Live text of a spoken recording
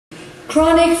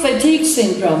Chronic fatigue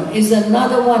syndrome is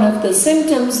another one of the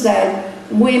symptoms that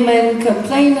women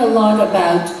complain a lot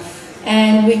about,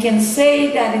 and we can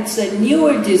say that it's a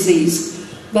newer disease,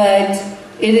 but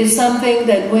it is something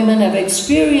that women have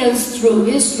experienced through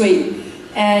history,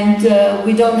 and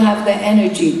we don't have the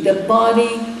energy. The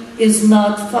body is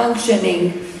not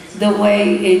functioning the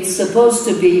way it's supposed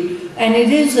to be, and it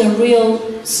is a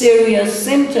real serious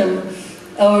symptom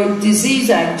or disease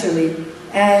actually,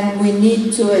 and we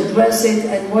need to address it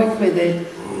and work with it.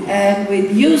 And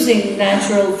with using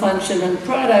natural functional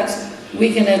products,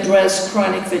 we can address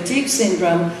chronic fatigue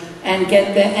syndrome and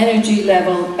get the energy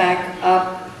level back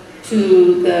up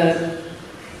to the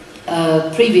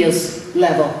previous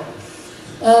level.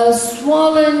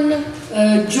 Swollen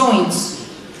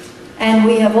joints, and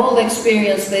we have all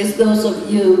experienced this, those of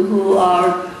you who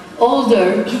are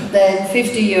older than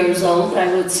 50 years old,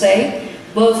 I would say,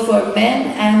 both for men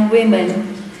and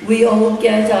women, we all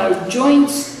get our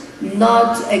joints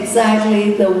not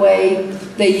exactly the way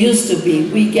they used to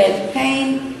be. We get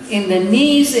pain in the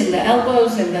knees, in the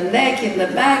elbows, in the neck, in the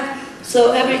back.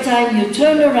 So every time you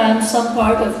turn around, some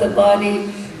part of the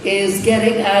body is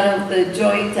getting out of the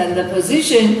joint and the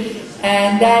position,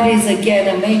 and that is again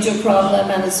a major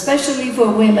problem, and especially for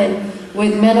women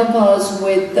with menopause,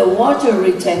 with the water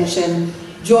retention,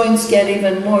 joints get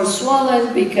even more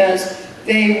swollen because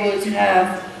they would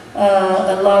have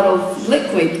a lot of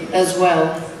liquid as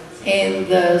well in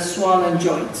the swollen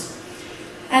joints.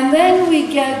 And then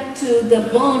we get to the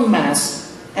bone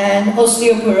mass and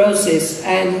osteoporosis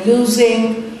and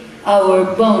losing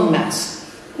our bone mass.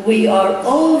 We are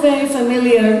all very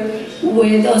familiar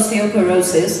with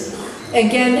osteoporosis.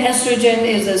 Again, estrogen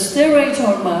is a steroid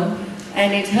hormone,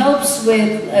 and it helps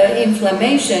with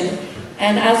inflammation,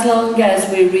 and as long as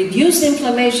we reduce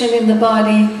inflammation in the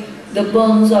body, the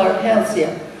bones are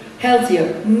healthier.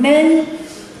 Men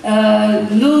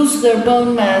lose their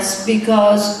bone mass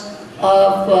because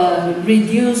of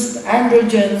reduced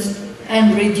androgens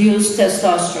and reduced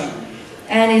testosterone.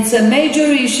 And it's a major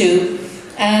issue,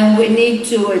 and we need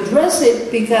to address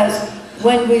it, because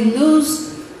when we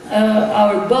lose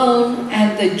our bone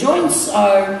and the joints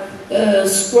are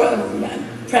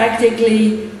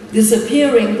practically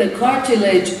disappearing, the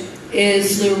cartilage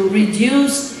is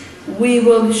reduced, we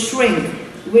will shrink.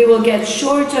 We will get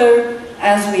shorter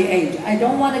as we age. I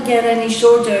don't want to get any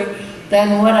shorter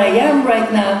than what I am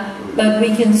right now, but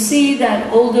we can see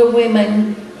that older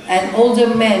women and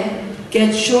older men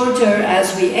get shorter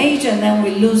as we age, and then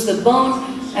we lose the bone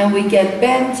and we get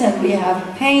bent and we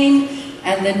have pain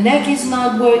and the neck is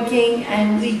not working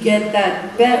and we get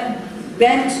that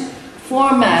bent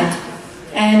format.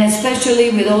 And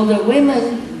especially with older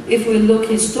women, if we look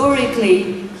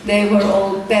historically, they were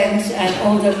all bent, and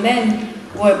older men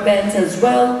were bent as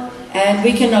well, and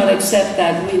we cannot accept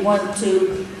that. We want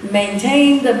to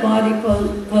maintain the body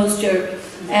posture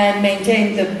and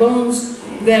maintain the bones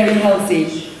very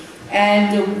healthy.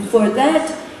 And for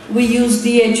that, we use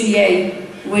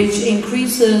DHEA, which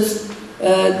increases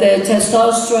the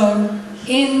testosterone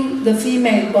in the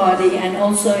female body and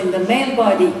also in the male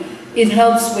body. It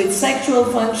helps with sexual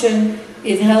function,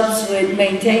 it helps with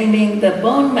maintaining the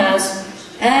bone mass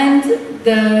and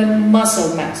the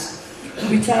muscle mass.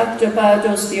 We talked about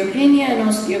osteopenia and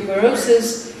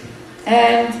osteoporosis,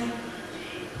 and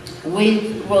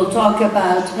we will talk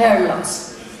about hair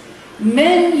loss.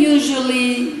 Men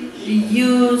usually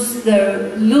lose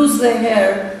the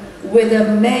hair with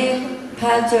a male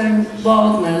pattern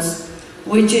baldness,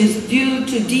 which is due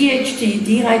to DHT,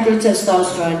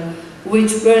 dihydrotestosterone,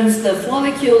 which burns the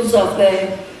follicles of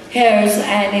the hairs,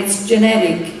 and it's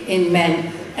genetic in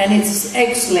men, and it's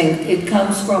X-linked. It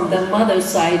comes from the mother's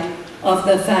side of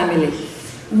the family.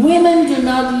 Women do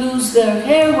not lose their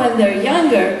hair when they're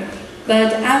younger,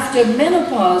 but after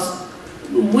menopause,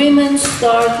 women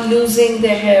start losing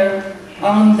their hair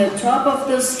on the top of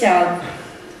the scalp.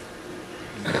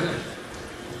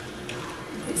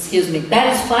 Excuse me,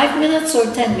 that is 5 minutes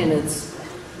or 10 minutes?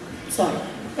 Sorry.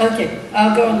 Okay,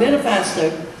 I'll go a little faster.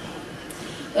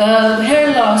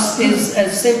 Hair loss is a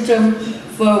symptom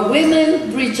for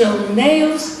women. Brittle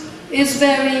nails is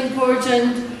very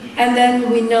important. And then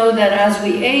we know that as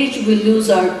we age, we lose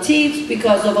our teeth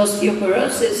because of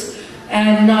osteoporosis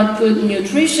and not good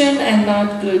nutrition and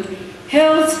not good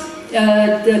health.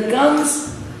 The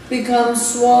gums become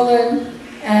swollen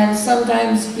and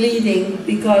sometimes bleeding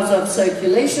because of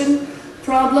circulation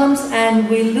problems, and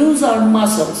we lose our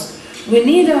muscles. We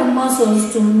need our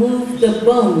muscles to move the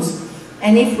bones,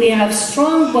 and if we have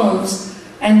strong bones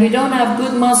and we don't have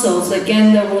good muscles,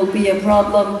 again there will be a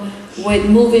problem with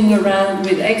moving around,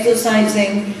 with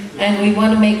exercising, and we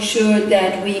want to make sure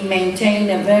that we maintain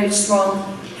a very strong,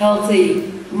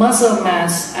 healthy muscle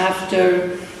mass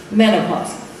after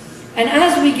menopause. And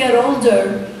as we get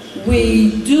older,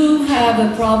 we do have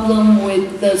a problem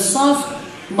with the soft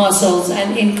muscles,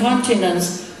 and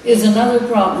incontinence is another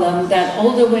problem that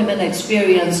older women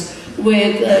experience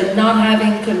with not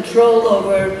having control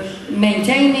over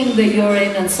maintaining the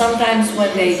urine, and sometimes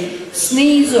when they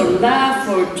sneeze or laugh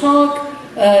or talk,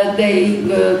 they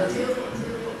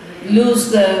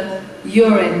lose the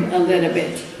urine a little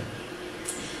bit.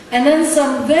 And then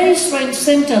some very strange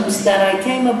symptoms that I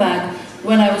came about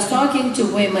when I was talking to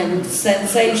women: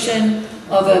 sensation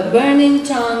of a burning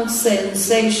tongue,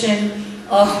 sensation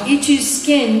of itchy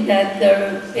skin, that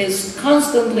there is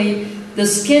constantly, the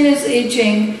skin is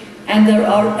itching, and there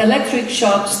are electric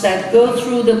shocks that go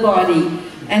through the body.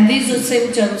 And these are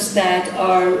symptoms that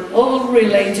are all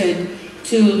related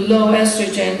to low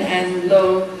estrogen and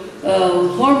low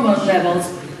hormone levels.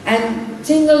 And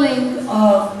tingling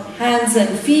of hands and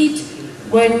feet.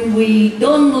 When we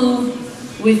don't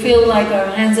move, we feel like our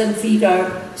hands and feet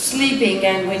are sleeping,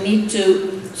 and we need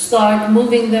to start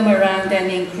moving them around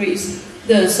and increase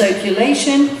the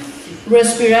circulation.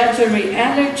 Respiratory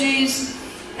allergies,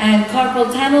 and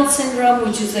carpal tunnel syndrome,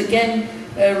 which is again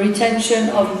a retention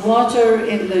of water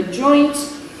in the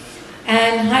joints,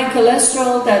 and high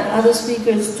cholesterol that other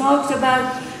speakers talked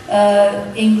about,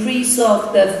 increase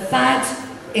of the fat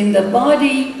in the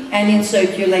body and in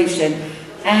circulation.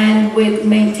 And with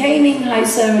maintaining high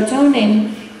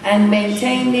serotonin and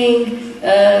maintaining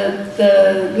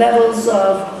the levels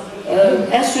of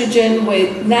estrogen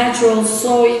with natural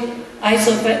soy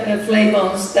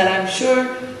isoflavones that I'm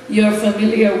sure you're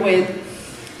familiar with.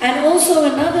 And also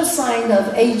another sign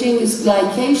of aging is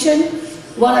glycation.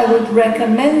 What I would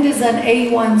recommend is an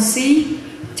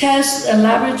A1C test, a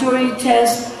laboratory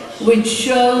test, which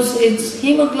shows its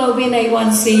hemoglobin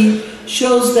A1C,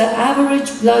 shows the average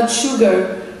blood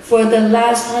sugar for the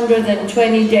last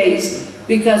 120 days,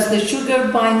 because the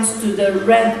sugar binds to the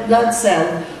red blood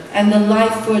cell, and the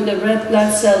life for the red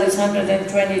blood cell is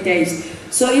 120 days.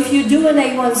 So if you do an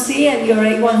A1C and your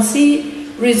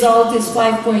A1C result is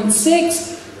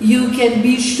 5.6, you can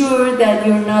be sure that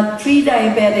you're not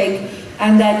pre-diabetic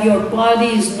and that your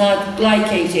body is not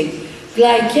glycating.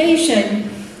 Glycation,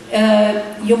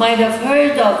 you might have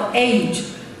heard of age.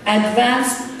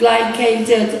 Advanced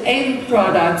glycated end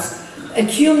products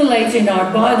accumulate in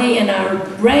our body, and our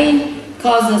brain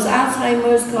causes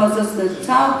Alzheimer's, causes the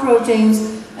tau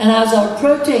proteins, and as our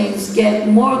proteins get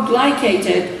more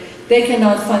glycated, they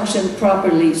cannot function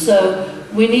properly. So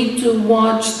we need to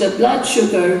watch the blood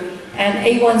sugar, and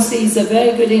A1C is a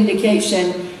very good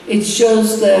indication. It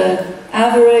shows the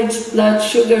average blood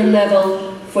sugar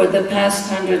level for the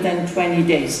past 120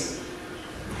 days.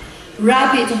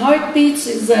 Rapid heartbeats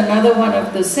is another one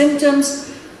of the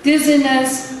symptoms.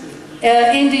 Dizziness,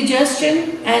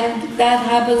 indigestion, and that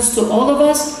happens to all of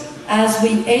us. As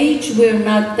we age, we're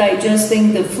not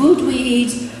digesting the food we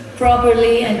eat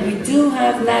properly, and we do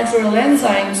have natural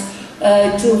enzymes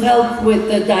to help with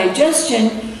the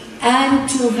digestion and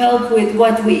to help with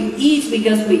what we eat,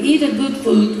 because we eat a good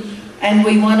food and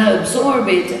we want to absorb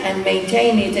it and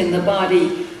maintain it in the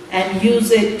body and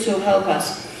use it to help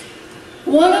us.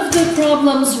 One of the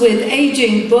problems with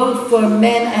aging, both for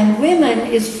men and women,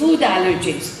 is food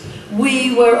allergies.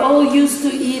 We were all used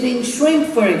to eating shrimp,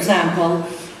 for example,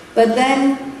 but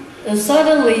then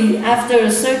suddenly, after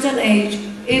a certain age,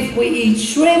 if we eat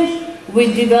shrimp,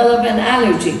 we develop an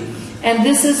allergy. And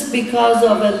this is because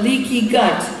of a leaky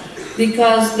gut,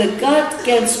 because the gut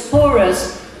gets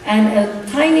porous and a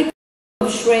tiny part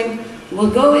of shrimp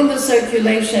will go in the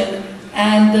circulation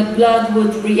and the blood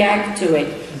would react to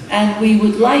it. And we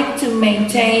would like to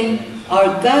maintain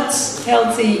our guts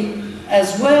healthy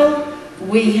as well.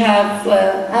 We have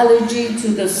allergy to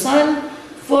the sun,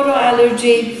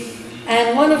 photoallergy,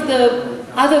 and one of the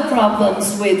other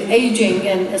problems with aging,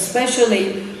 and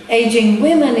especially aging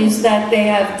women, is that they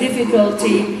have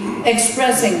difficulty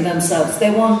expressing themselves.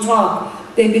 They won't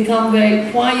talk. They become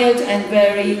very quiet and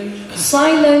very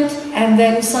silent, and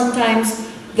then sometimes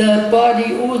the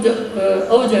body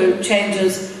odor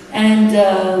changes, and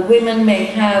women may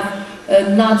have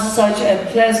not such a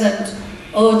pleasant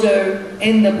odor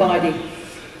in the body.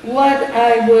 What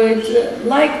I would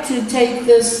like to take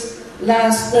this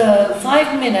last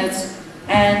 5 minutes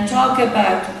and talk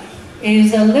about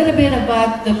is a little bit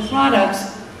about the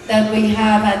products that we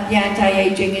have at the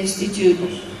Anti-Aging Institute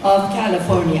of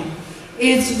California.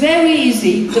 It's very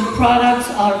easy. The products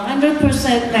are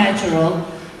 100% natural.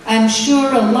 I'm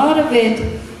sure a lot of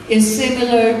it is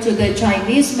similar to the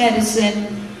Chinese medicine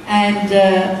and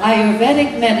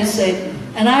Ayurvedic medicine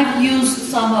And I've used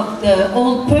some of the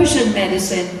old Persian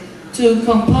medicine to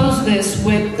compose this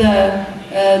with the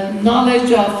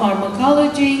knowledge of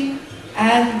pharmacology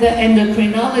and the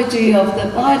endocrinology of the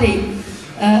body.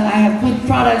 I have put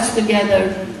products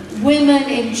together. Women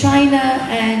in China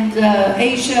and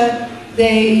Asia,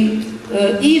 they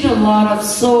eat a lot of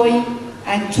soy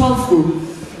and tofu.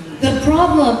 The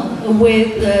problem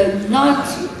with not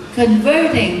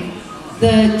converting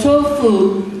the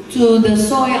tofu to the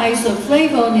soy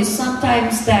isoflavone is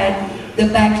sometimes that the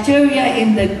bacteria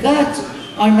in the gut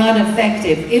are not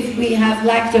effective. If we have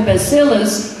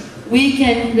lactobacillus, we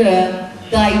can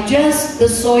digest the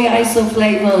soy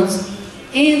isoflavones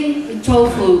in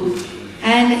tofu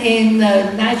and in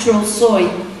natural soy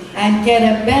and get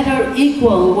a better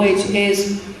equal, which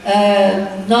is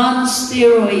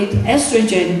non-steroid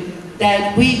estrogen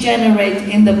that we generate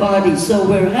in the body. So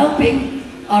we're helping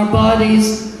our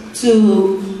bodies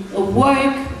to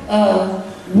work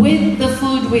with the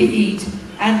food we eat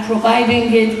and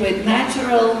providing it with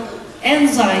natural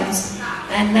enzymes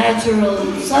and natural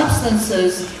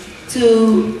substances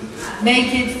to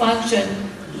make it function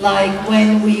like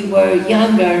when we were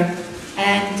younger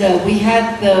and we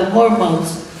had the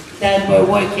hormones that were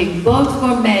working both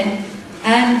for men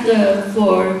and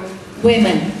for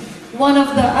women. One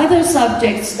of the other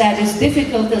subjects that is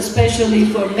difficult, especially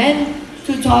for men,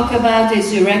 to talk about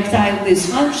is erectile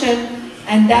dysfunction,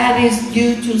 and that is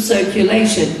due to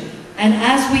circulation. And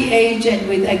as we age and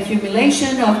with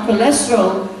accumulation of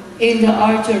cholesterol in the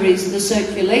arteries, the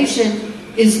circulation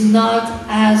is not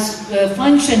as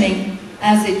functioning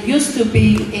as it used to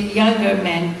be in younger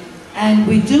men. And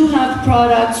we do have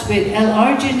products with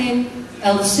L-arginine,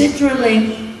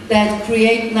 L-citrulline that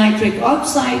create nitric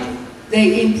oxide.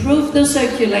 They improve the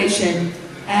circulation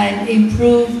and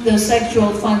improve the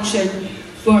sexual function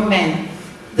for men.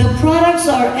 The products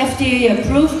are FDA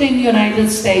approved in the United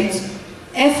States.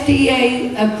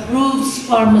 FDA approves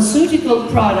pharmaceutical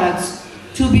products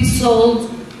to be sold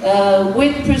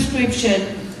with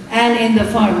prescription and in the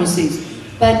pharmacies.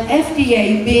 But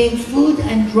FDA, being Food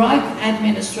and Drug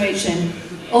Administration,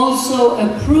 also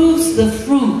approves the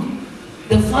food,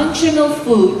 the functional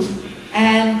food,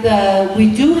 and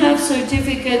we do have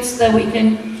certificates that we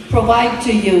can provide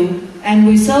to you, and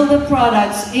we sell the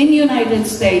products in the United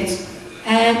States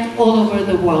and all over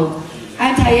the world.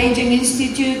 Anti-Aging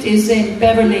Institute is in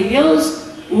Beverly Hills.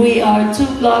 We are 2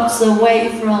 blocks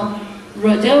away from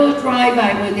Rodeo Drive.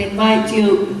 I would invite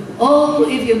you all,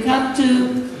 if you come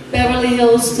to Beverly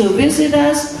Hills, to visit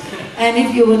us. And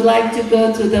if you would like to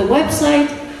go to the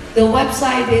website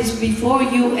is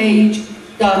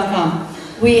beforeyouage.com.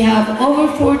 We have over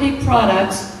 40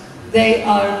 products. They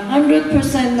are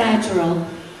 100% natural,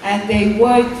 and they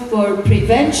work for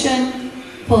prevention,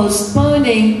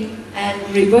 postponing, and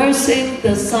reversing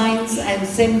the signs and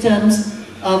symptoms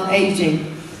of aging.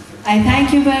 I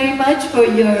thank you very much for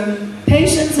your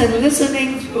patience and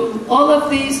listening through all of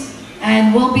these,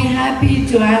 and we'll be happy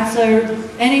to answer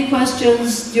any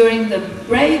questions during the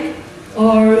break,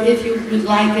 or if you would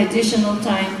like additional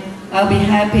time, I'll be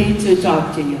happy to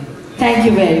talk to you. Thank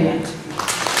you very much.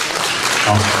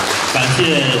 好，感谢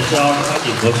肖开锦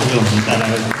博士为我们带来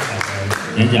的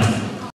演讲。